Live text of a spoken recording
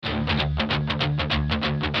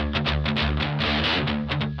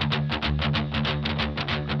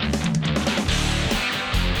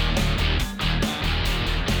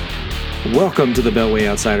Welcome to the Beltway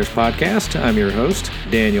Outsiders podcast. I'm your host,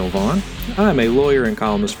 Daniel Vaughn. I'm a lawyer and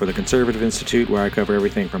columnist for the Conservative Institute, where I cover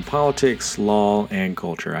everything from politics, law, and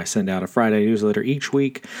culture. I send out a Friday newsletter each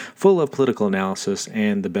week full of political analysis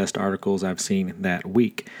and the best articles I've seen that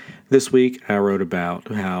week. This week, I wrote about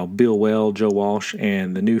how Bill Weld, Joe Walsh,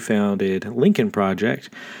 and the new-founded Lincoln Project,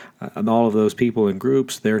 all of those people and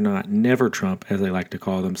groups, they're not never Trump, as they like to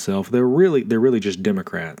call themselves. They're really just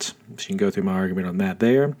Democrats. So you can go through my argument on that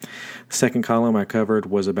there. The second column I covered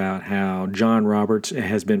was about how John Roberts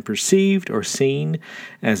has been perceived or seen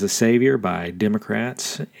as a savior by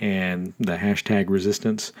Democrats and the hashtag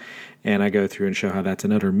resistance. And I go through and show how that's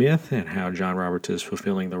an utter myth and how John Roberts is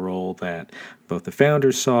fulfilling the role that both the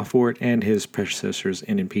founders saw for it and his predecessors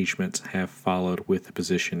in impeachments have followed with the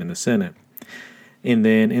position in the Senate. And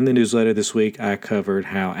then in the newsletter this week, I covered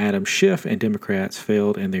how Adam Schiff and Democrats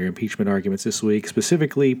failed in their impeachment arguments this week,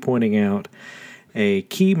 specifically pointing out a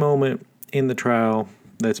key moment in the trial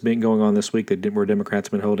that's been going on this week where Democrats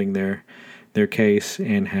have been holding their case,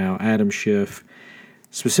 and how Adam Schiff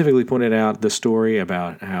specifically pointed out the story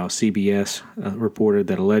about how CBS reported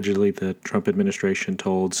that allegedly the Trump administration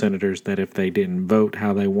told senators that if they didn't vote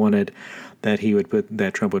how they wanted, that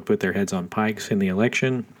Trump would put their heads on pikes in the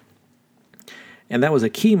election. And that was a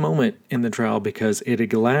key moment in the trial because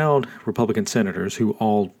it allowed Republican senators, who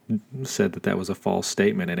all said that was a false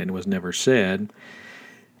statement and it was never said,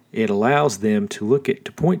 it allows them to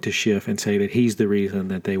point to Schiff and say that he's the reason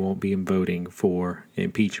that they won't be voting for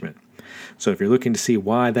impeachment. So if you're looking to see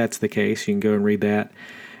why that's the case, you can go and read that.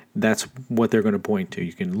 That's what they're going to point to.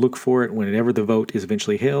 You can look for it whenever the vote is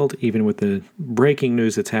eventually held, even with the breaking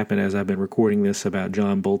news that's happened as I've been recording this about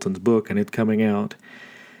John Bolton's book and it coming out.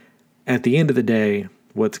 At the end of the day,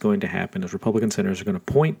 what's going to happen is Republican senators are going to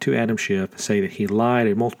point to Adam Schiff, say that he lied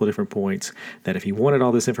at multiple different points, that if he wanted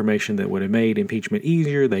all this information that would have made impeachment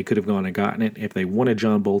easier, they could have gone and gotten it. If they wanted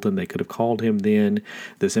John Bolton, they could have called him then.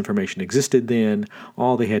 This information existed then.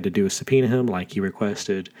 All they had to do is subpoena him like he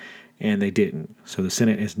requested, and they didn't. So the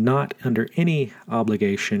Senate is not under any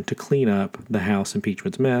obligation to clean up the House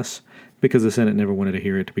impeachment's mess because the Senate never wanted to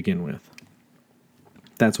hear it to begin with.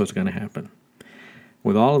 That's what's going to happen.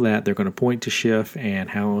 With all of that, they're going to point to Schiff and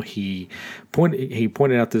how he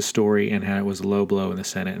pointed out this story and how it was a low blow in the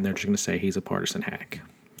Senate, and they're just going to say he's a partisan hack.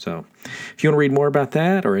 So if you want to read more about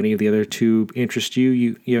that or any of the other two interest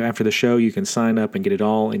you after the show, you can sign up and get it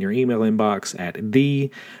all in your email inbox at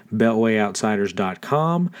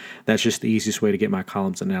thebeltwayoutsiders.com. That's just the easiest way to get my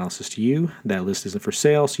columns analysis to you. That list isn't for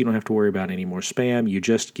sale, so you don't have to worry about any more spam. You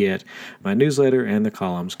just get my newsletter and the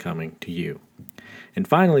columns coming to you. And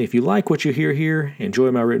finally, if you like what you hear here,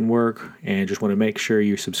 enjoy my written work, and just want to make sure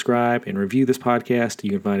you subscribe and review this podcast,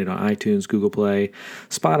 you can find it on iTunes, Google Play,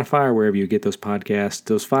 Spotify, or wherever you get those podcasts.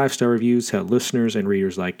 Those 5-star reviews help listeners and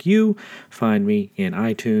readers like you find me in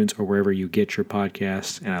iTunes or wherever you get your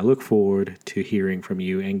podcasts, and I look forward to hearing from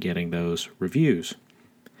you and getting those reviews.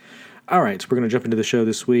 All right, so we're going to jump into the show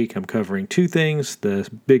this week. I'm covering two things. The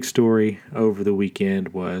big story over the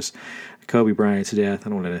weekend was Kobe Bryant's death. I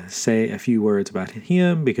want to say a few words about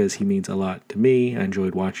him because he means a lot to me. I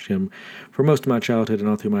enjoyed watching him for most of my childhood and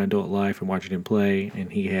all through my adult life and watching him play,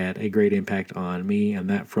 and he had a great impact on me on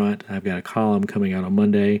that front. I've got a column coming out on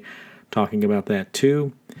Monday talking about that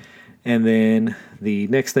too. And then the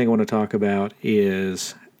next thing I want to talk about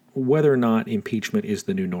is whether or not impeachment is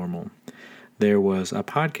the new normal. There was a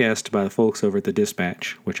podcast by the folks over at The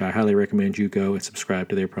Dispatch, which I highly recommend you go and subscribe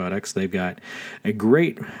to their products. They've got a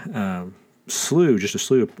great slew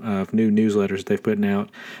of new newsletters that they've put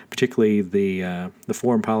out. Particularly the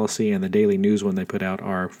Foreign Policy and the Daily News one they put out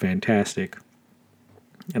are fantastic,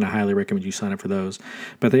 and I highly recommend you sign up for those.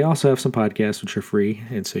 But they also have some podcasts which are free,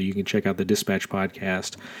 and so you can check out the Dispatch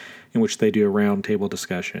podcast, in which they do a roundtable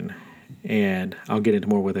discussion. And I'll get into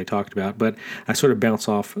more what they talked about, but I sort of bounce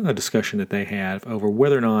off a discussion that they have over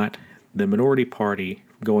whether or not the minority party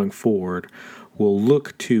going forward will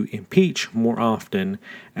look to impeach more often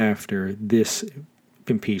after this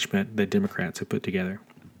impeachment that Democrats have put together.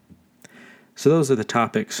 So those are the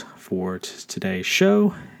topics for today's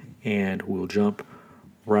show, and we'll jump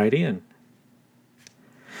right in.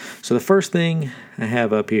 So the first thing I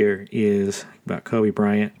have up here is about Kobe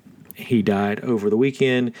Bryant. He died over the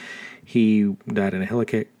weekend. He died in a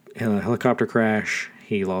helicopter crash.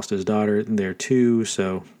 He lost his daughter there too,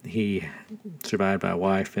 so he survived by a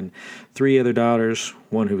wife and 3 other daughters,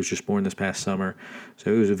 one who was just born this past summer.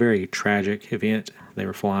 So it was a very tragic event. They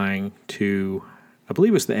were flying to I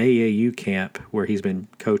believe it was the AAU camp where he's been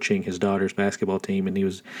coaching his daughter's basketball team, and he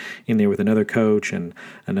was in there with another coach and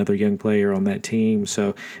another young player on that team.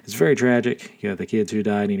 So it's very tragic. You have the kids who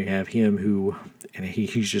died, and you have him who, and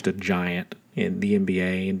he's just a giant in the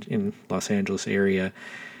NBA in Los Angeles area.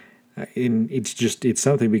 And it's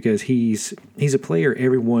something because he's a player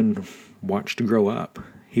everyone watched grow up.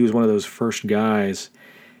 He was one of those first guys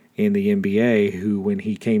in the NBA who, when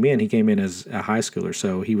he came in as a high schooler.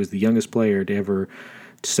 So he was the youngest player to ever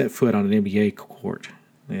set foot on an NBA court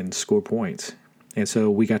and score points. And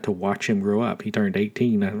so we got to watch him grow up. He turned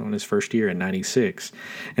 18 on his first year in '96.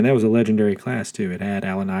 And that was a legendary class, too. It had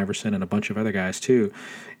Allen Iverson and a bunch of other guys, too.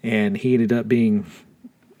 And he ended up being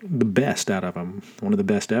the best out of them, one of the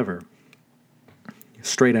best ever,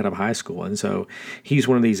 straight out of high school. And so he's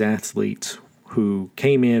one of these athletes who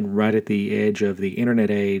came in right at the edge of the internet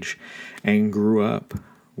age and grew up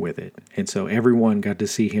with it. And so everyone got to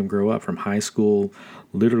see him grow up from high school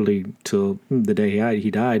literally till the day he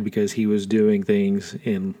died, because he was doing things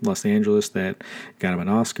in Los Angeles that got him an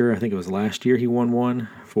Oscar. I think it was last year he won one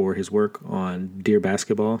for his work on Dear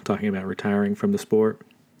Basketball, talking about retiring from the sport.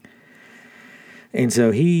 And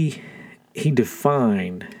so he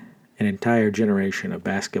defined an entire generation of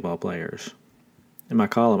basketball players. In my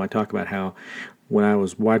column, I talk about how when I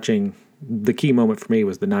was watching, the key moment for me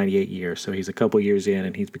was the 98 year. So he's a couple years in,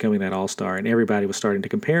 and he's becoming that all-star, and everybody was starting to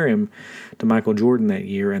compare him to Michael Jordan that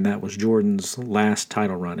year, and that was Jordan's last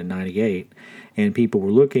title run in 98. And people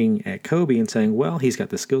were looking at Kobe and saying, well, he's got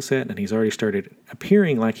the skill set, and he's already started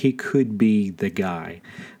appearing like he could be the guy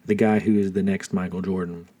who is the next Michael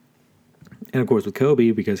Jordan. And, of course, with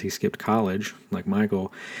Kobe, because he skipped college, like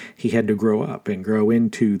Michael, he had to grow up and grow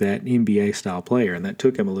into that NBA-style player, and that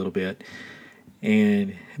took him a little bit.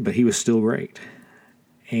 But he was still great.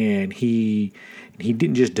 And he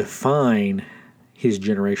didn't just define his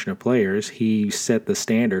generation of players. He set the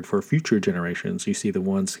standard for future generations. You see the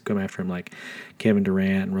ones who come after him, like Kevin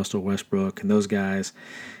Durant and Russell Westbrook and those guys.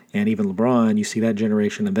 And even LeBron, you see that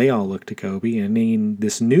generation, and they all look to Kobe. And in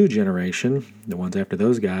this new generation, the ones after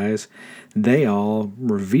those guys, they all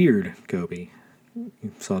revered Kobe.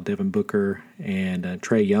 You saw Devin Booker and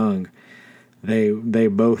Trae Young. They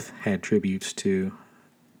both had tributes to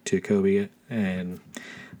Kobe, and I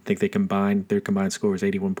think their combined score was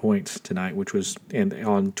 81 points tonight, which was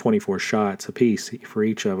on 24 shots apiece for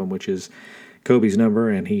each of them, which is Kobe's number,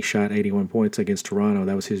 and he shot 81 points against Toronto.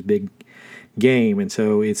 That was his big game, and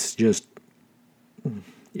so it's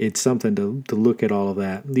something to look at all of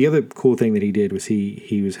that. The other cool thing that he did was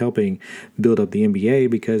he was helping build up the NBA,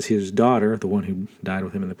 because his daughter, the one who died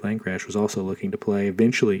with him in the plane crash, was also looking to play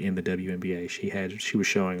eventually in the WNBA. She was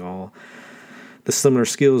showing all the similar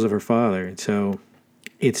skills of her father, and so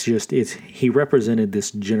he represented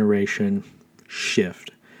this generation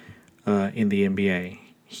shift in the NBA.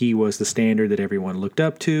 He was the standard that everyone looked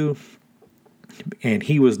up to, and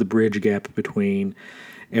he was the bridge gap between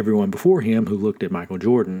everyone before him who looked at Michael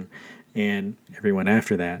Jordan and everyone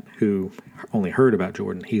after that who only heard about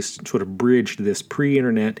Jordan. He's sort of bridged this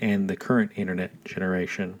pre-internet and the current internet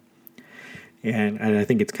generation. And I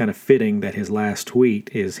think it's kind of fitting that his last tweet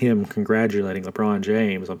is him congratulating LeBron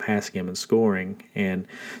James on passing him in scoring and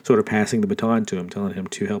sort of passing the baton to him, telling him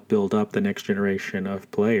to help build up the next generation of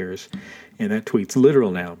players. And that tweet's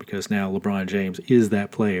literal now, because now LeBron James is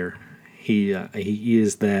that player. He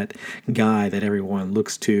is that guy that everyone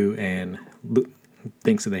looks to and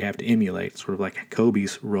thinks that they have to emulate, sort of like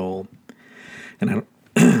Kobe's role. And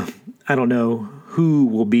I don't know who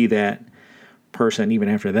will be that person even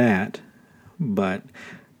after that, but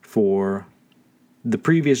for the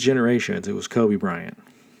previous generations, it was Kobe Bryant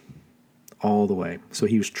all the way. So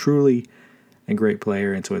he was truly a great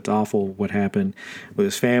player, and so it's awful what happened with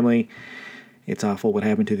his family. It's awful what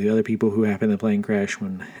happened to the other people who happened in the plane crash,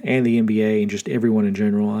 and the NBA and just everyone in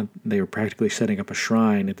general. They were practically setting up a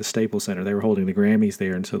shrine at the Staples Center. They were holding the Grammys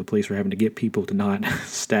there, and so the police were having to get people to not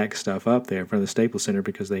stack stuff up there in front of the Staples Center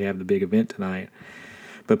because they have the big event tonight.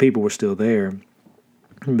 But people were still there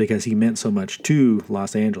because he meant so much to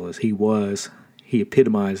Los Angeles. He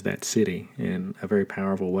epitomized that city in a very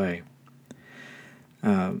powerful way.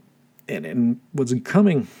 And what's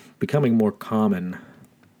becoming more common,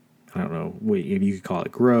 I don't know if you could call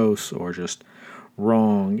it gross or just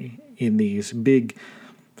wrong, in these big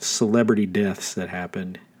celebrity deaths that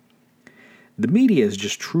happened. The media is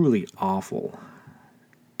just truly awful.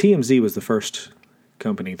 TMZ was the first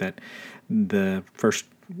company the first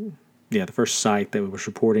site that was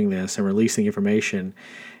reporting this and releasing information.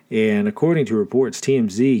 And according to reports,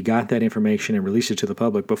 TMZ got that information and released it to the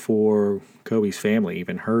public before Kobe's family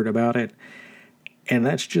even heard about it. And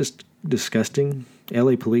that's just disgusting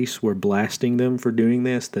LA police were blasting them for doing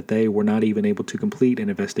this, that they were not even able to complete an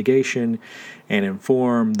investigation and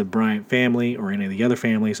inform the Bryant family or any of the other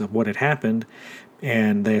families of what had happened.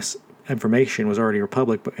 And this information was already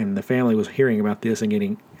public, and the family was hearing about this and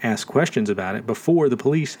getting asked questions about it before the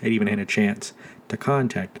police had even had a chance to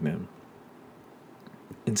contact them.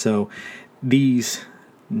 And so these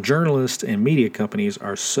journalists and media companies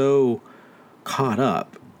are so caught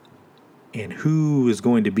up in who is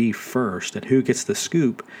going to be first and who gets the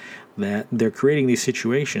scoop that they're creating these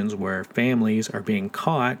situations where families are being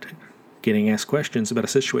caught getting asked questions about a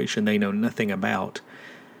situation they know nothing about,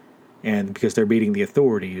 and because they're beating the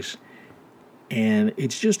authorities. And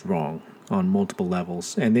it's just wrong on multiple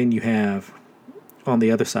levels. And then you have, on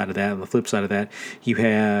the other side of that, on the flip side of that, you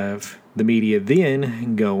have the media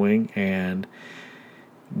then going and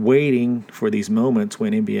waiting for these moments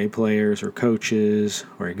when NBA players or coaches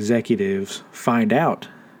or executives find out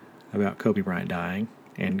about Kobe Bryant dying.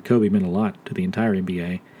 And Kobe meant a lot to the entire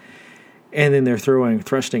NBA. And then they're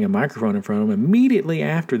thrusting a microphone in front of them immediately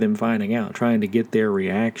after them finding out, trying to get their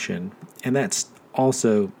reaction. And that's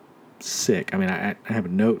also sick. I mean, I have a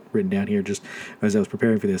note written down here just as I was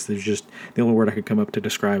preparing for this. There's just, the only word I could come up to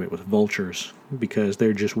describe it was vultures, because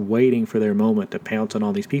they're just waiting for their moment to pounce on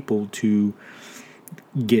all these people to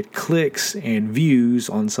get clicks and views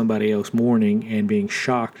on somebody else mourning and being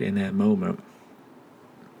shocked in that moment.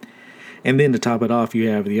 And then to top it off, you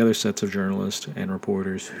have the other sets of journalists and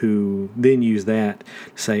reporters who then use that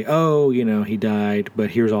to say, oh, he died,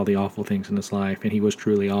 but here's all the awful things in his life, and he was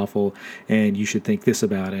truly awful, and you should think this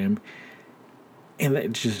about him. And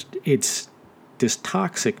it's this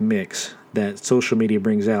toxic mix that social media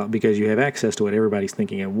brings out, because you have access to what everybody's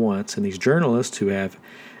thinking at once, and these journalists who have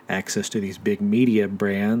access to these big media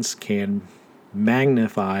brands can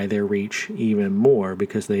magnify their reach even more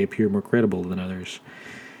because they appear more credible than others.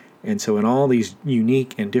 And so in all these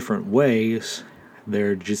unique and different ways,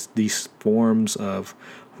 they're just these forms of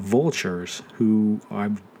vultures who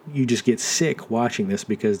you just get sick watching this,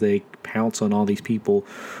 because they pounce on all these people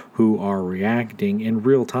who are reacting in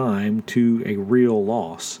real time to a real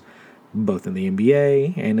loss, both in the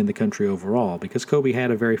NBA and in the country overall, because Kobe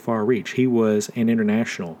had a very far reach. He was an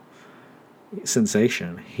international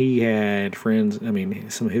sensation. He had friends,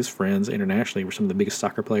 some of his friends internationally were some of the biggest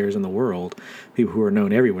soccer players in the world, people who are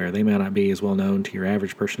known everywhere. They may not be as well known to your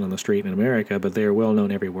average person on the street in America, but they're well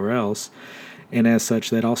known everywhere else. And as such,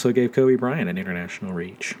 that also gave Kobe Bryant an international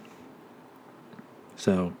reach.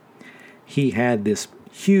 So he had this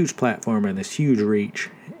huge platform and this huge reach,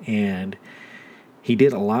 and he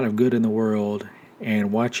did a lot of good in the world.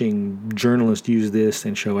 And watching journalists use this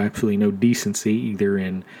and show absolutely no decency, either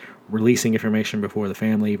in releasing information before the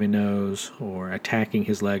family even knows, or attacking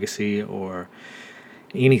his legacy, or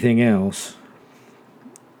anything else,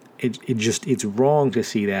 it's wrong to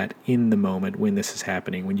see that in the moment when this is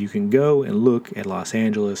happening, when you can go and look at Los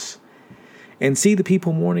Angeles and see the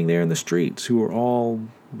people mourning there in the streets, who are all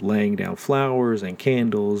laying down flowers and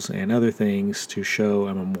candles and other things to show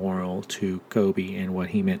a memorial to Kobe and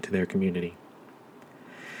what he meant to their community.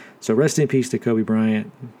 So rest in peace to Kobe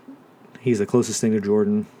Bryant. He's the closest thing to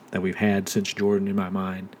Jordan that we've had since Jordan in my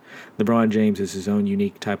mind. LeBron James is his own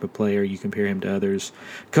unique type of player. You compare him to others.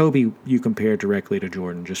 Kobe, you compare directly to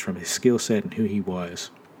Jordan, just from his skill set and who he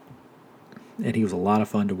was. And he was a lot of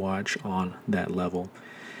fun to watch on that level.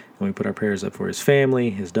 And we put our prayers up for his family,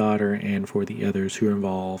 his daughter, and for the others who are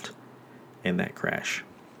involved in that crash.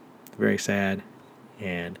 Very sad.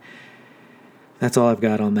 And that's all I've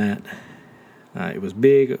got on that. It was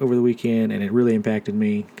big over the weekend, and it really impacted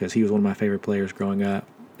me because he was one of my favorite players growing up.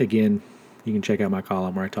 Again, you can check out my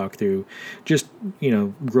column where I talk through just,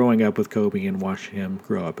 growing up with Kobe and watching him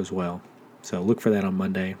grow up as well. So look for that on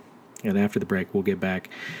Monday. And after the break, we'll get back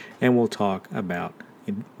and we'll talk about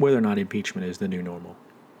whether or not impeachment is the new normal.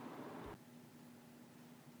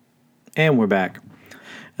 And we're back.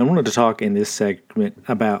 I wanted to talk in this segment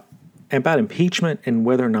about impeachment and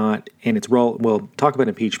whether or not, and its role, talk about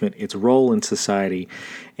impeachment, its role in society,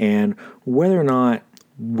 and whether or not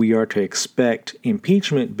we are to expect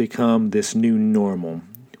impeachment become this new normal,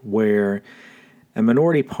 where a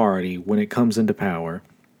minority party, when it comes into power,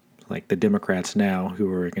 like the Democrats now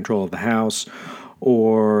who are in control of the House,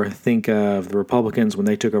 or think of the Republicans when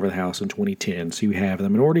they took over the House in 2010. So you have the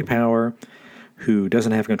minority power who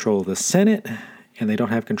doesn't have control of the Senate, and they don't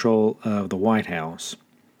have control of the White House.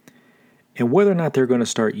 And whether or not they're going to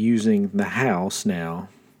start using the House now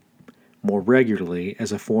more regularly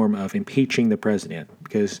as a form of impeaching the president.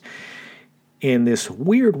 Because in this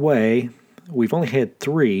weird way, we've only had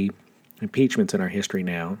 3 impeachments in our history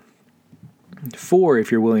now. 4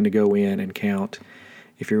 if you're willing to go in and count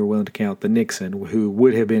if you're willing to count the Nixon, who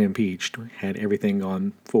would have been impeached had everything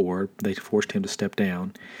gone forward. They forced him to step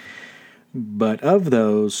down. But of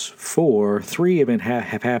those four, three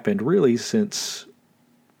have happened really since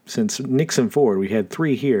Nixon forward. We had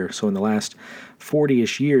three here. So in the last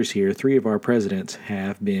 40-ish years here, three of our presidents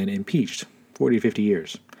have been impeached, 40 to 50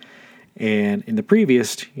 years. And in the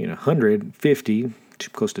previous, 150,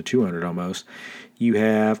 close to 200 almost, you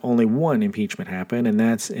have only one impeachment happen, and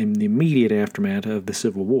that's in the immediate aftermath of the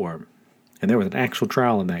Civil War. And there was an actual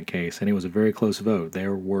trial in that case, and it was a very close vote.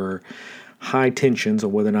 There were high tensions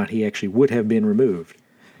on whether or not he actually would have been removed.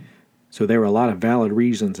 So there were a lot of valid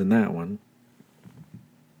reasons in that one.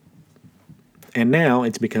 And now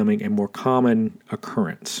it's becoming a more common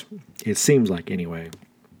occurrence. It seems like, anyway.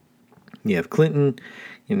 You have Clinton,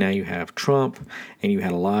 and now you have Trump, and you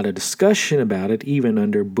had a lot of discussion about it even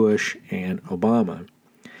under Bush and Obama.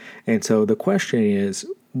 And so the question is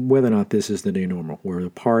whether or not this is the new normal, where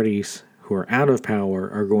the parties who are out of power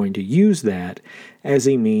are going to use that as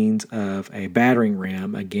a means of a battering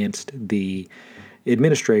ram against the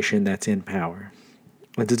administration that's in power.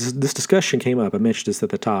 This discussion came up, I mentioned this at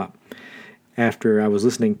the top, after I was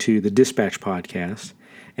listening to the Dispatch podcast,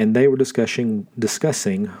 and they were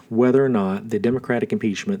discussing whether or not the Democratic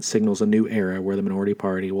impeachment signals a new era where the minority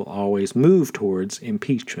party will always move towards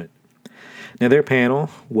impeachment. Now, their panel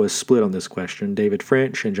was split on this question. David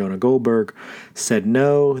French and Jonah Goldberg said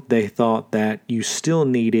no. They thought that you still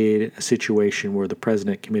needed a situation where the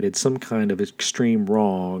president committed some kind of extreme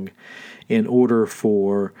wrong in order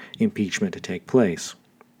for impeachment to take place.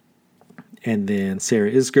 And then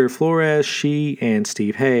Sarah Isgur Flores, she and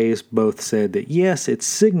Steve Hayes both said that yes, it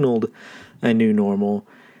signaled a new normal,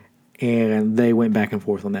 and they went back and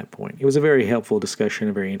forth on that point. It was a very helpful discussion,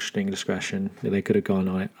 a very interesting discussion. They could have gone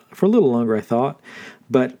on it for a little longer, I thought.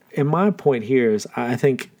 But in my point here is I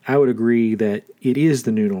think I would agree that it is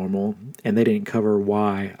the new normal, and they didn't cover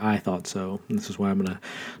why I thought so. And this is why I'm going to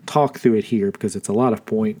talk through it here, because it's a lot of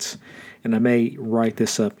points, and I may write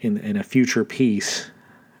this up in a future piece.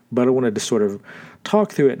 But I wanted to sort of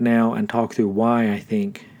talk through it now and talk through why I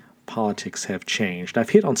think politics have changed. I've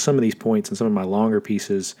hit on some of these points in some of my longer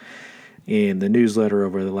pieces in the newsletter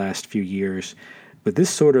over the last few years, but this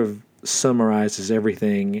sort of summarizes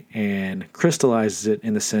everything and crystallizes it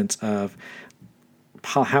in the sense of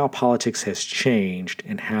how politics has changed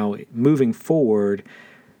and how, moving forward,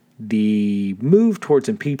 the move towards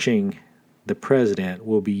impeaching the president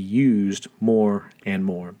will be used more and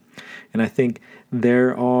more. And I think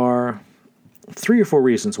there are 3 or 4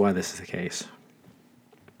 reasons why this is the case.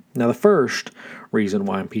 Now, the first reason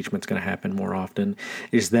why impeachment is going to happen more often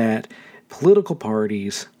is that political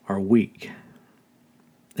parties are weak.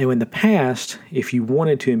 Now, in the past, if you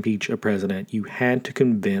wanted to impeach a president, you had to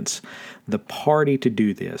convince the party to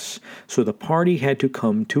do this. So the party had to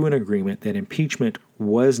come to an agreement that impeachment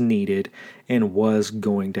was needed and was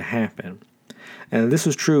going to happen. And this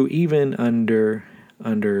was true even under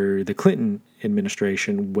the Clinton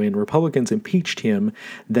administration. When Republicans impeached him,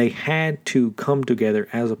 they had to come together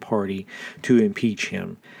as a party to impeach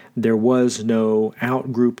him. There was no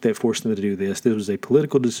out group that forced them to do this. This was a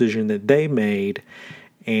political decision that they made,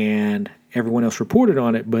 and everyone else reported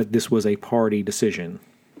on it, but this was a party decision.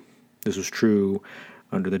 This was true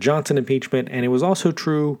under the Johnson impeachment, and it was also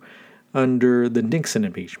true under the Nixon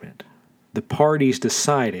impeachment. The parties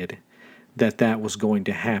decided that that was going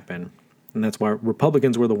to happen. And that's why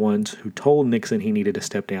Republicans were the ones who told Nixon he needed to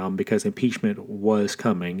step down, because impeachment was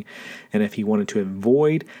coming. And if he wanted to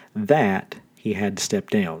avoid that, he had to step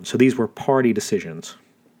down. So these were party decisions.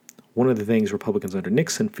 One of the things Republicans under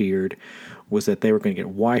Nixon feared was that they were going to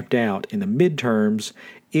get wiped out in the midterms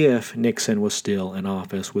if Nixon was still in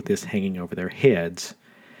office, with this hanging over their heads.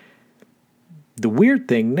 The weird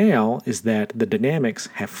thing now is that the dynamics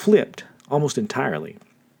have flipped almost entirely.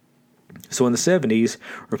 So in the 70s,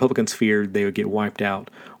 Republicans feared they would get wiped out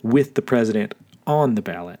with the president on the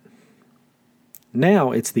ballot.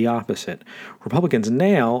 Now it's the opposite. Republicans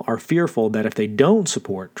now are fearful that if they don't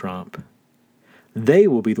support Trump, they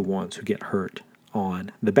will be the ones who get hurt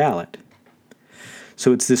on the ballot.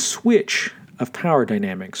 So it's this switch of power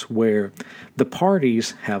dynamics where the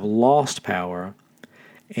parties have lost power,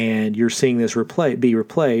 and you're seeing this be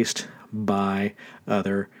replaced by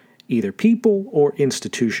other either people or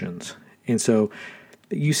institutions. And so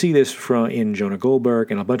you see this in Jonah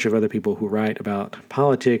Goldberg and a bunch of other people who write about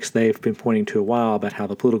politics. They've been pointing to a while about how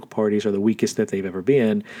the political parties are the weakest that they've ever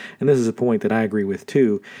been. And this is a point that I agree with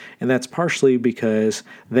too. And that's partially because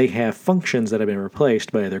they have functions that have been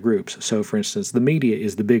replaced by other groups. So for instance, the media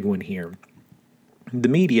is the big one here. The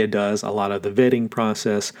media does a lot of the vetting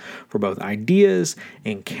process for both ideas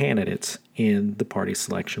and candidates in the party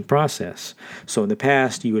selection process. So in the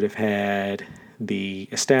past, you would have had the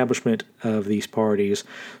establishment of these parties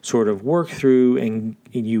sort of work through, and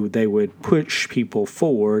they would push people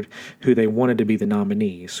forward who they wanted to be the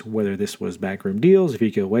nominees, whether this was backroom deals, if you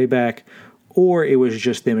go way back, or it was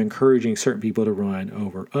just them encouraging certain people to run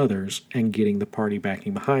over others and getting the party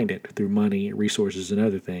backing behind it through money, resources, and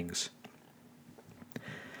other things.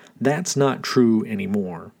 That's not true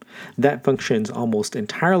anymore. That function's almost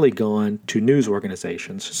entirely gone to news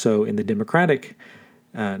organizations. So in the Democratic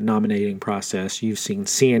nominating process, you've seen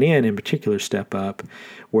CNN in particular step up,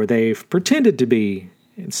 where they've pretended to be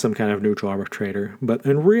some kind of neutral arbitrator, but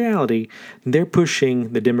in reality, they're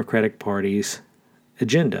pushing the Democratic Party's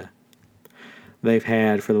agenda. They've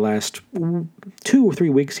had, for the last 2 or 3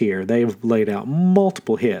 weeks here, they've laid out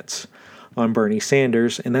multiple hits on Bernie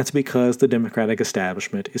Sanders, and that's because the Democratic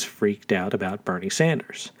establishment is freaked out about Bernie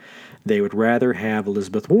Sanders. They would rather have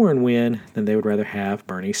Elizabeth Warren win than they would rather have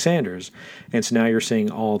Bernie Sanders. And so now you're seeing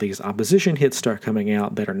all these opposition hits start coming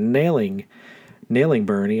out that are nailing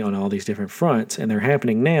Bernie on all these different fronts, and they're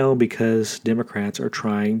happening now because Democrats are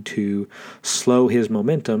trying to slow his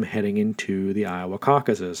momentum heading into the Iowa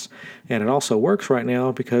caucuses. And it also works right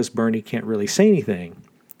now because Bernie can't really say anything.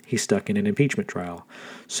 He's stuck in an impeachment trial.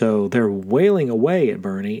 So they're wailing away at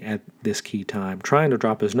Bernie at this key time, trying to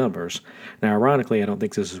drop his numbers. Now, ironically, I don't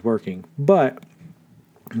think this is working. But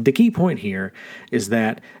the key point here is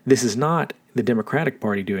that this is not the Democratic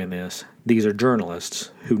Party doing this. These are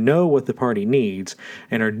journalists who know what the party needs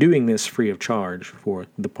and are doing this free of charge for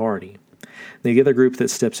the party. The other group that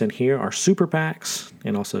steps in here are super PACs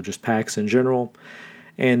and also just PACs in general.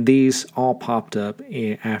 And these all popped up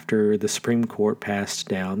after the Supreme Court passed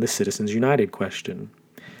down the Citizens United question.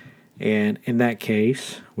 And in that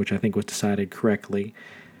case, which I think was decided correctly,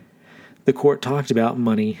 the court talked about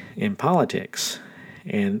money in politics.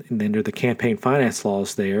 And under the campaign finance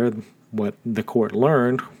laws there, what the court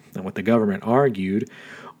learned and what the government argued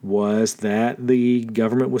was that the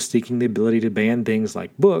government was seeking the ability to ban things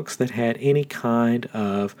like books that had any kind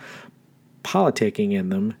of politicking in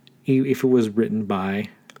them if it was written by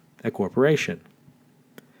a corporation.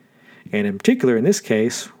 And in particular, in this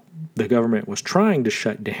case, the government was trying to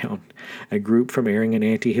shut down a group from airing an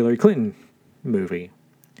anti-Hillary Clinton movie,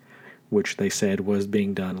 which they said was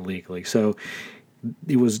being done illegally. So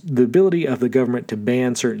it was the ability of the government to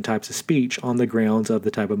ban certain types of speech on the grounds of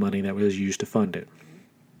the type of money that was used to fund it.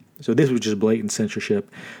 So this was just blatant censorship.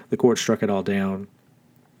 The court struck it all down.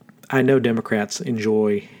 I know Democrats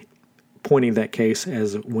enjoy pointing that case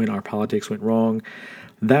as when our politics went wrong.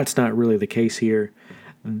 That's not really the case here.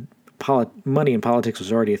 Money in politics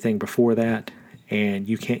was already a thing before that, and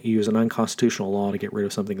you can't use an unconstitutional law to get rid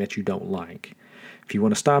of something that you don't like. If you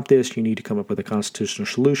want to stop this, you need to come up with a constitutional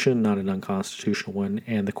solution, not an unconstitutional one,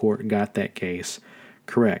 and the court got that case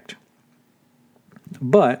correct.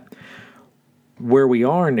 But where we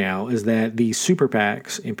are now is that these super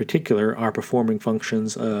PACs in particular are performing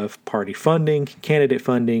functions of party funding, candidate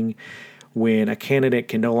funding. When a candidate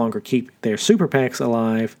can no longer keep their super PACs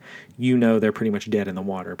alive, you know they're pretty much dead in the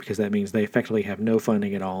water, because that means they effectively have no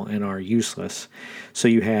funding at all and are useless. So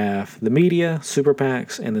you have the media, super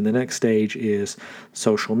PACs, and then the next stage is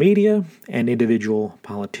social media and individual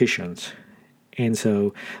politicians. And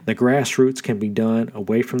so the grassroots can be done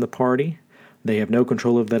away from the party. They have no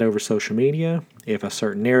control of that over social media. If a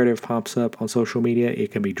certain narrative pops up on social media,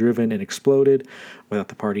 it can be driven and exploded without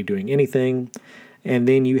the party doing anything. And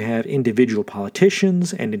then you have individual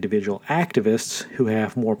politicians and individual activists who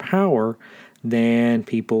have more power than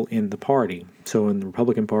people in the party. So in the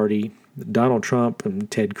Republican Party, Donald Trump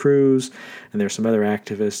and Ted Cruz, and there's some other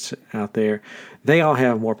activists out there, they all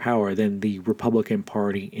have more power than the Republican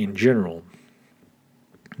Party in general.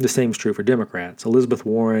 The same is true for Democrats. Elizabeth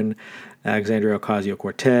Warren, Alexandria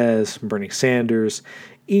Ocasio-Cortez, Bernie Sanders,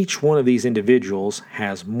 each one of these individuals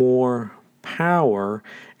has more power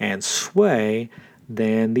and sway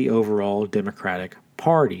than the overall Democratic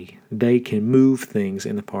Party. They can move things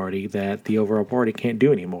in the party that the overall party can't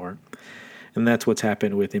do anymore. And that's what's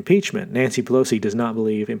happened with impeachment. Nancy Pelosi does not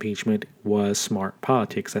believe impeachment was smart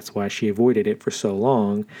politics. That's why she avoided it for so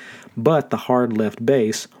long. But the hard left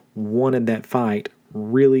base wanted that fight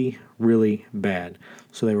really, really bad.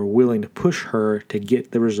 So they were willing to push her to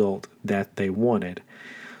get the result that they wanted.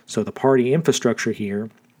 So the party infrastructure here,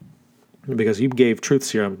 because you gave truth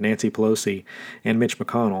serum to Nancy Pelosi and Mitch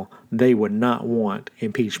McConnell, they would not want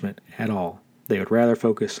impeachment at all. They would rather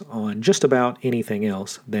focus on just about anything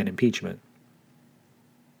else than impeachment.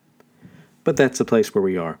 But that's the place where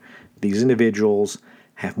we are. These individuals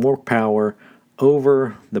have more power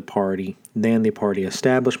over the party than the party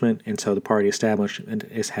establishment, and so the party establishment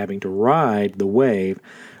is having to ride the wave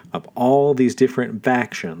of all these different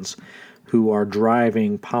factions who are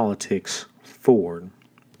driving politics forward.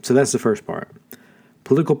 So that's the first part.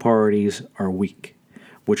 Political parties are weak,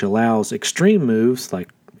 which allows extreme moves like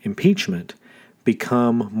impeachment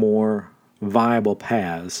become more viable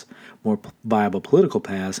paths, more viable political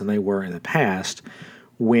paths than they were in the past,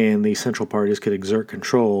 when the central parties could exert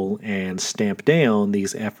control and stamp down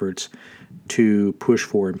these efforts to push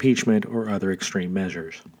for impeachment or other extreme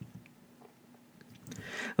measures.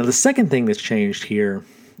 Now, the second thing that's changed here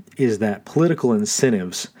is that political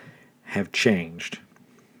incentives have changed.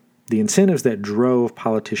 The incentives that drove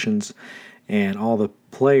politicians and all the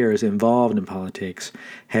players involved in politics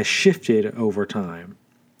has shifted over time.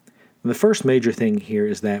 The first major thing here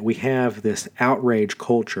is that we have this outrage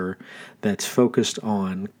culture that's focused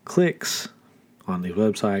on clicks on these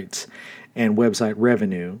websites and website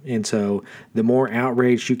revenue. And so the more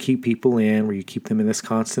outrage you keep people in, where you keep them in this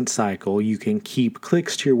constant cycle, you can keep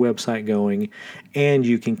clicks to your website going, and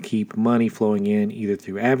you can keep money flowing in either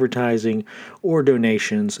through advertising or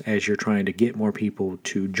donations as you're trying to get more people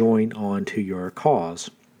to join on to your cause.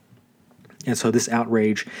 And so this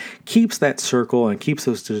outrage keeps that circle and keeps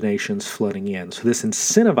those donations flooding in. So this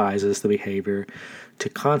incentivizes the behavior to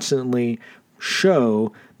constantly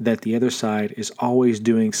show that the other side is always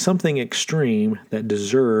doing something extreme that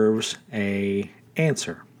deserves an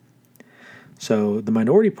answer. So the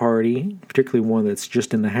minority party, particularly one that's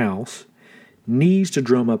just in the House, needs to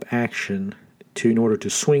drum up action in order to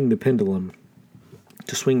swing the pendulum,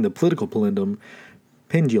 to swing the political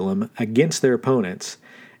pendulum against their opponents.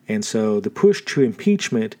 And so the push to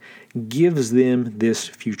impeachment gives them this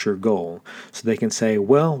future goal. So they can say,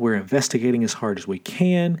 well, we're investigating as hard as we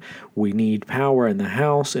can. We need power in the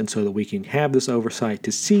House, and so that we can have this oversight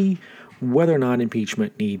to see whether or not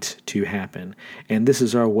impeachment needs to happen. And this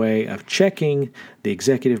is our way of checking the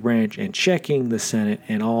executive branch and checking the Senate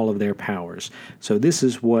and all of their powers. So this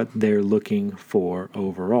is what they're looking for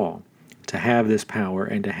overall, to have this power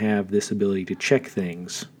and to have this ability to check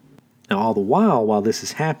things. Now, all the while this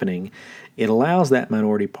is happening, it allows that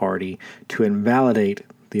minority party to invalidate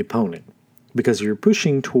the opponent. Because you're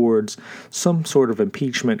pushing towards some sort of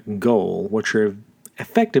impeachment goal, what you're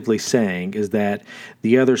effectively saying is that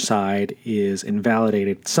the other side is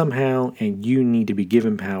invalidated somehow, and you need to be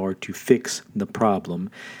given power to fix the problem.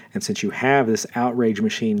 And since you have this outrage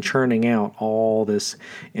machine churning out all this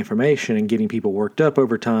information and getting people worked up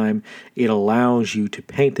over time, it allows you to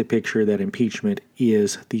paint the picture that impeachment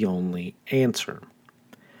is the only answer.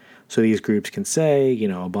 So these groups can say,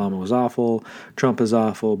 Obama was awful, Trump is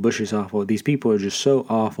awful, Bush is awful. These people are just so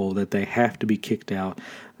awful that they have to be kicked out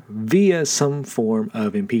via some form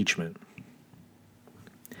of impeachment.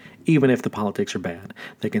 Even if the politics are bad,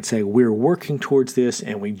 they can say, we're working towards this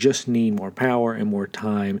and we just need more power and more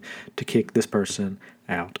time to kick this person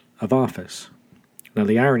out of office. Now,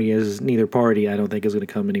 the irony is neither party, I don't think, is going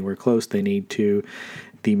to come anywhere close.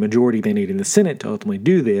 The majority they need in the Senate to ultimately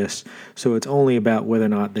do this, so it's only about whether or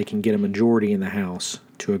not they can get a majority in the House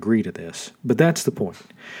to agree to this. But that's the point.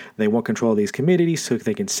 They want control of these committees so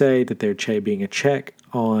they can say that they're being a check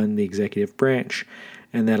on the executive branch,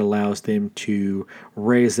 and that allows them to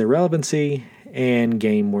raise their relevancy and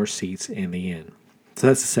gain more seats in the end. So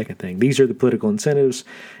that's the second thing. These are the political incentives,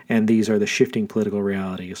 and these are the shifting political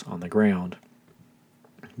realities on the ground.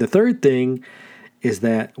 The third thing is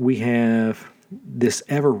that we have this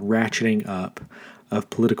ever ratcheting up of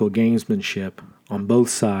political gamesmanship on both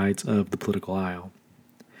sides of the political aisle.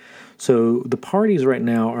 So the parties right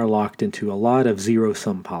now are locked into a lot of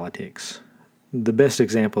zero-sum politics. The best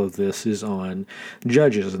example of this is on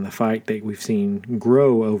judges and the fight that we've seen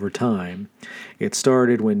grow over time. It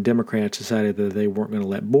started when Democrats decided that they weren't going to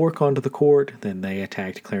let Bork onto the court. Then they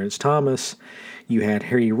attacked Clarence Thomas. You had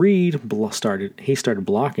Harry Reid started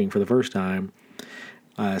blocking for the first time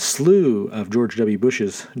a slew of George W.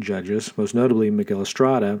 Bush's judges, most notably Miguel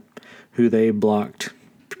Estrada, who they blocked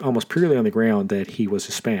almost purely on the ground that he was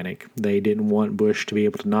Hispanic. They didn't want Bush to be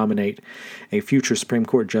able to nominate a future Supreme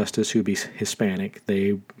Court justice who would be Hispanic.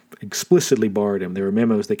 They explicitly barred him. There were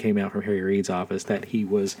memos that came out from Harry Reid's office that he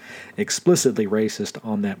was explicitly racist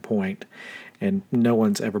on that point, and no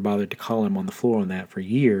one's ever bothered to call him on the floor on that for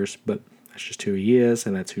years, but that's just who he is,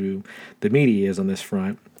 and that's who the media is on this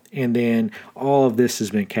front. And then all of this has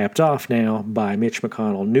been capped off now by Mitch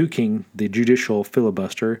McConnell nuking the judicial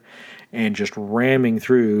filibuster and just ramming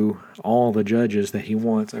through all the judges that he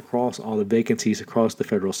wants across all the vacancies across the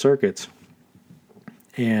federal circuits.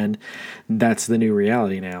 And that's the new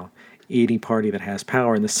reality now. any party that has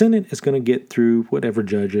power in the Senate is going to get through whatever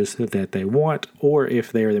judges that they want, or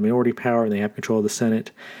if they are the minority power and they have control of the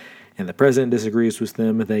Senate and the president disagrees with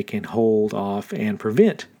them, they can hold off and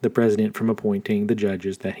prevent the president from appointing the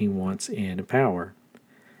judges that he wants in power.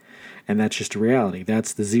 And that's just a reality.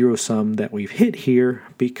 That's the zero sum that we've hit here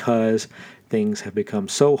because things have become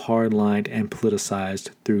so hard-lined and politicized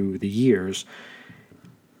through the years.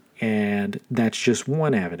 And that's just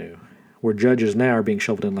one avenue, where judges now are being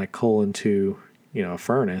shoveled in like coal into, a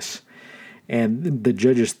furnace. And the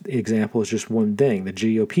judges' example is just one thing. The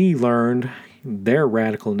GOP learned their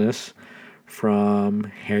radicalness from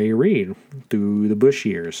Harry Reid through the Bush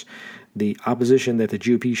years. The opposition that the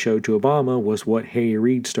GOP showed to Obama was what Harry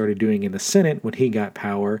Reid started doing in the Senate when he got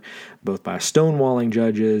power, both by stonewalling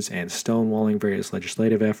judges and stonewalling various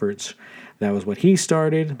legislative efforts. That was what he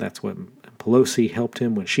started. That's what Pelosi helped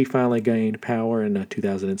him when she finally gained power in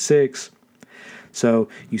 2006. So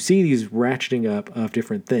you see these ratcheting up of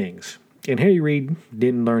different things. And Harry Reid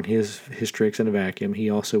didn't learn his tricks in a vacuum. He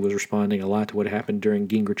also was responding a lot to what happened during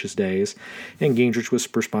Gingrich's days, and Gingrich was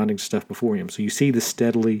responding to stuff before him. So you see this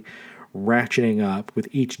steadily ratcheting up with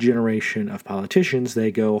each generation of politicians.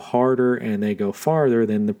 They go harder and they go farther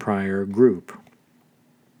than the prior group.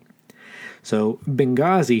 So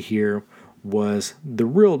Benghazi here was the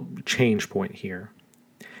real change point here,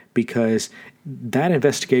 because that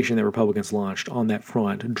investigation that Republicans launched on that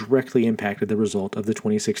front directly impacted the result of the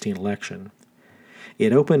 2016 election.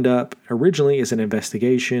 It opened up originally as an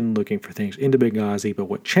investigation looking for things into Benghazi, but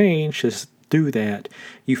what changed is through that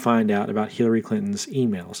you find out about Hillary Clinton's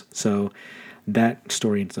emails. So that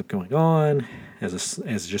story ends up going on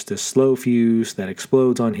as just this slow fuse that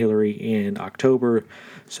explodes on Hillary in October.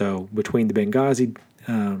 So between the Benghazi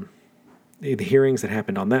the hearings that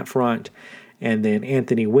happened on that front, and then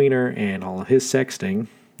Anthony Weiner and all of his sexting,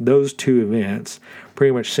 those two events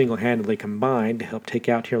pretty much single-handedly combined to help take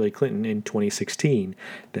out Hillary Clinton in 2016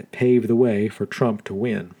 that paved the way for Trump to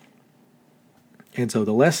win. And so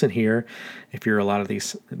the lesson here, if you're a lot of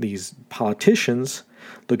these politicians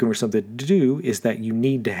looking for something to do, is that you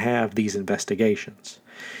need to have these investigations.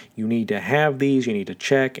 You need to have these, you need to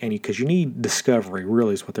check, and because you need discovery,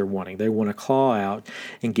 really is what they're wanting. They want to claw out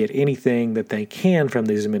and get anything that they can from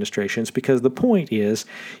these administrations, because the point is,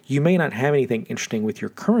 you may not have anything interesting with your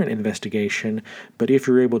current investigation, but if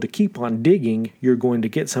you're able to keep on digging, you're going to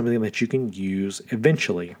get something that you can use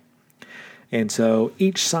eventually. And so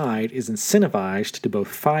each side is incentivized to both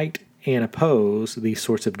fight and oppose these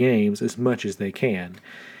sorts of games as much as they can.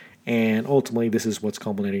 And ultimately, this is what's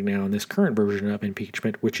culminating now in this current version of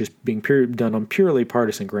impeachment, which is being done on purely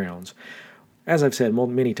partisan grounds. As I've said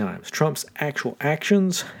many times, Trump's actual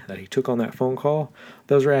actions that he took on that phone call,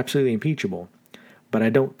 those are absolutely impeachable. But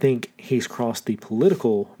I don't think he's crossed the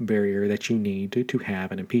political barrier that you need to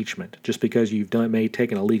have an impeachment. Just because you've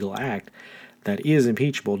taken a legal act that is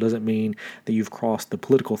impeachable doesn't mean that you've crossed the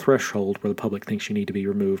political threshold where the public thinks you need to be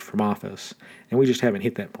removed from office. And we just haven't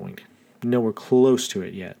hit that point. Nowhere close to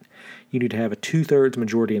it yet. You need to have a 2/3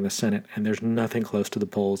 majority in the Senate, and there's nothing close to the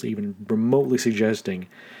polls even remotely suggesting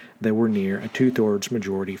that we're near a 2/3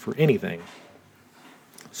 majority for anything.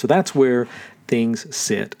 So that's where things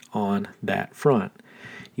sit on that front.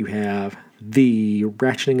 You have the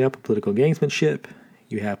ratcheting up of political gamesmanship,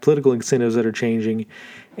 you have political incentives that are changing,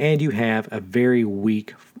 and you have a very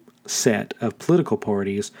weak set of political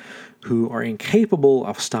parties who are incapable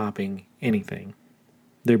of stopping anything.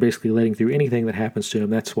 They're basically letting through anything that happens to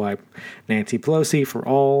them. That's why Nancy Pelosi, for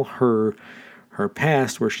all her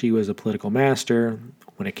past where she was a political master,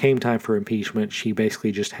 when it came time for impeachment, she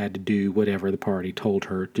basically just had to do whatever the party told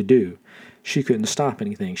her to do. She couldn't stop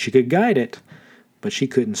anything. She could guide it, but she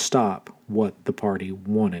couldn't stop what the party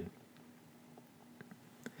wanted.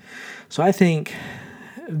 So I think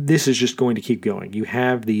this is just going to keep going. You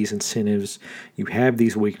have these incentives, you have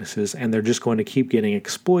these weaknesses, and they're just going to keep getting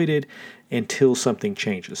exploited until something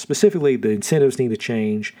changes. Specifically, the incentives need to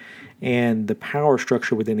change, and the power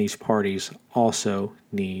structure within these parties also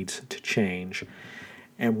needs to change.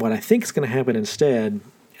 And what I think is going to happen instead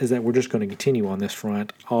is that we're just going to continue on this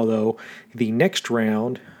front, although the next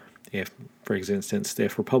round, if, for instance,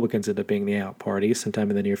 if Republicans end up being the out party sometime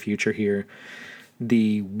in the near future here,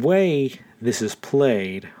 the way this is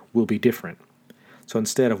played will be different. So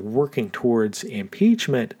instead of working towards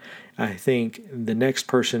impeachment, I think the next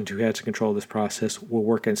person who has to control this process will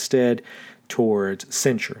work instead towards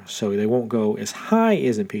censure. So they won't go as high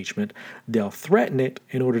as impeachment. They'll threaten it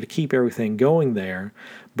in order to keep everything going there,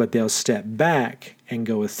 but they'll step back and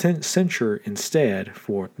go with censure instead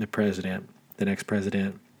for the president, the next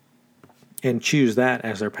president, and choose that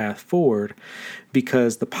as their path forward,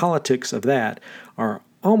 because the politics of that are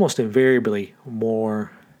almost invariably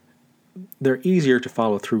they're easier to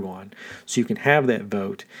follow through on. So you can have that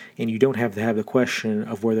vote, and you don't have to have the question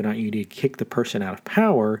of whether or not you need to kick the person out of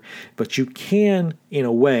power, but you can, in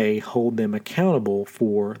a way, hold them accountable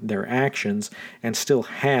for their actions and still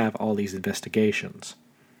have all these investigations.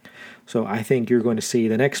 So I think you're going to see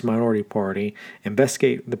the next minority party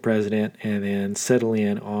investigate the president and then settle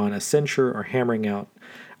in on a censure or hammering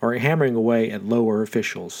away at lower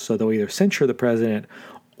officials. So they'll either censure the president,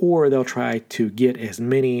 or they'll try to get as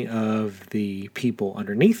many of the people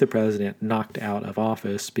underneath the president knocked out of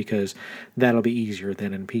office, because that'll be easier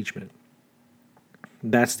than impeachment.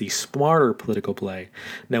 That's the smarter political play.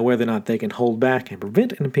 Now, whether or not they can hold back and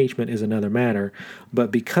prevent an impeachment is another matter, but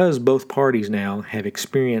because both parties now have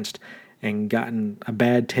experienced and gotten a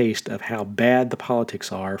bad taste of how bad the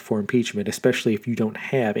politics are for impeachment, especially if you don't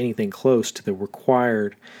have anything close to the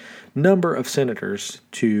required number of senators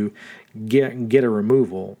to get a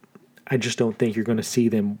removal, I just don't think you're going to see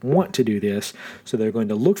them want to do this. So they're going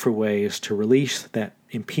to look for ways to release that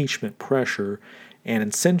impeachment pressure,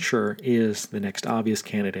 and censure is the next obvious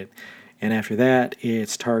candidate. And after that,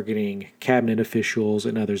 it's targeting cabinet officials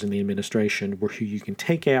and others in the administration, where you can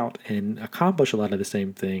take out and accomplish a lot of the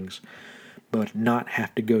same things, but not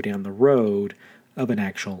have to go down the road of an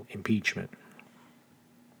actual impeachment.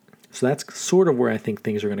 So that's sort of where I think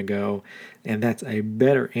things are going to go, and that's a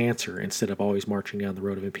better answer instead of always marching down the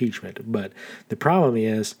road of impeachment. But the problem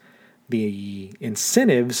is the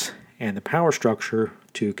incentives and the power structure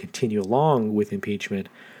to continue along with impeachment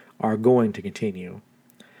are going to continue.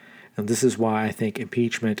 And this is why I think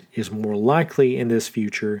impeachment is more likely in this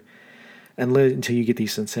future until you get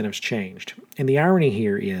these incentives changed. And the irony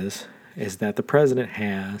here is that the president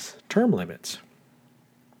has term limits.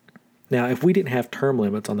 Now, if we didn't have term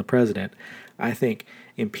limits on the president, I think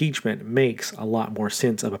impeachment makes a lot more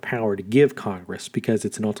sense of a power to give Congress, because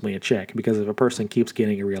it's ultimately a check. Because if a person keeps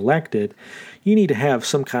getting reelected, you need to have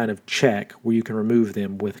some kind of check where you can remove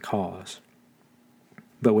them with cause.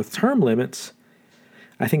 But with term limits,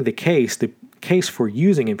 I think the case for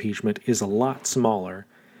using impeachment is a lot smaller,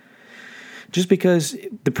 just because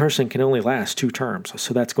the person can only last 2 terms.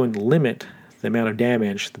 So that's going to limit the amount of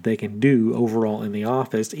damage that they can do overall in the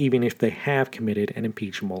office, even if they have committed an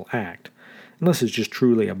impeachable act, unless it's just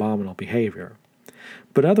truly abominable behavior.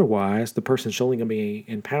 But otherwise, the person's only going to be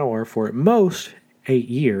in power for at most 8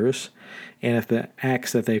 years, and if the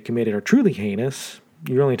acts that they've committed are truly heinous,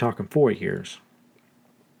 you're only talking 4 years.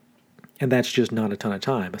 And that's just not a ton of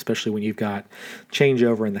time, especially when you've got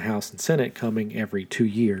changeover in the House and Senate coming every 2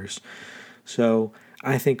 years. So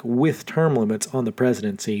I think with term limits on the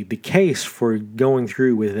presidency, the case for going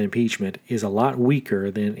through with an impeachment is a lot weaker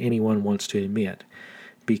than anyone wants to admit,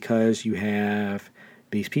 because you have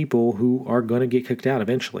these people who are going to get kicked out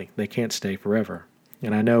eventually. They can't stay forever.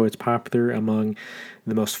 And I know it's popular among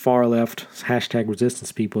the most far-left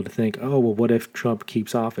 #resistance people to think, oh, well, what if Trump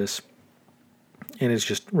keeps office? And it's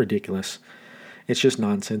just ridiculous. It's just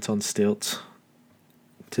nonsense on stilts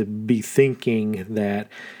to be thinking that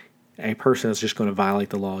a person is just going to violate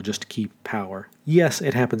the law just to keep power. Yes,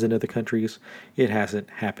 it happens in other countries. It hasn't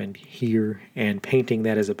happened here, and painting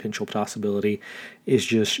that as a potential possibility is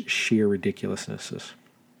just sheer ridiculousness.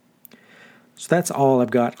 So that's all I've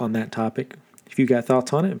got on that topic. If you got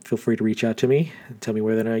thoughts on it, feel free to reach out to me and tell me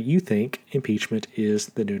whether or not you think impeachment is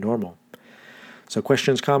the new normal. So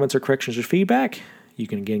questions, comments, or corrections or feedback, you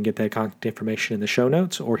can again get that contact information in the show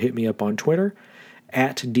notes, or hit me up on Twitter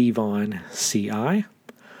 @DVonCI.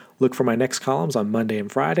 Look for my next columns on Monday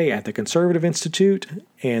and Friday at the Conservative Institute,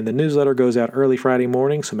 and the newsletter goes out early Friday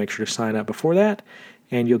morning, so make sure to sign up before that,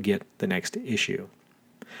 and you'll get the next issue.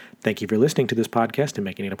 Thank you for listening to this podcast and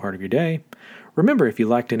making it a part of your day. Remember, if you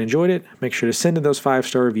liked and enjoyed it, make sure to send in those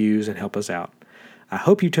 5-star reviews and help us out. I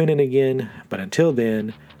hope you tune in again, but until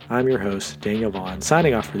then, I'm your host, Daniel Vaughn,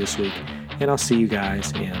 signing off for this week, and I'll see you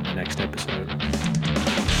guys in the next episode.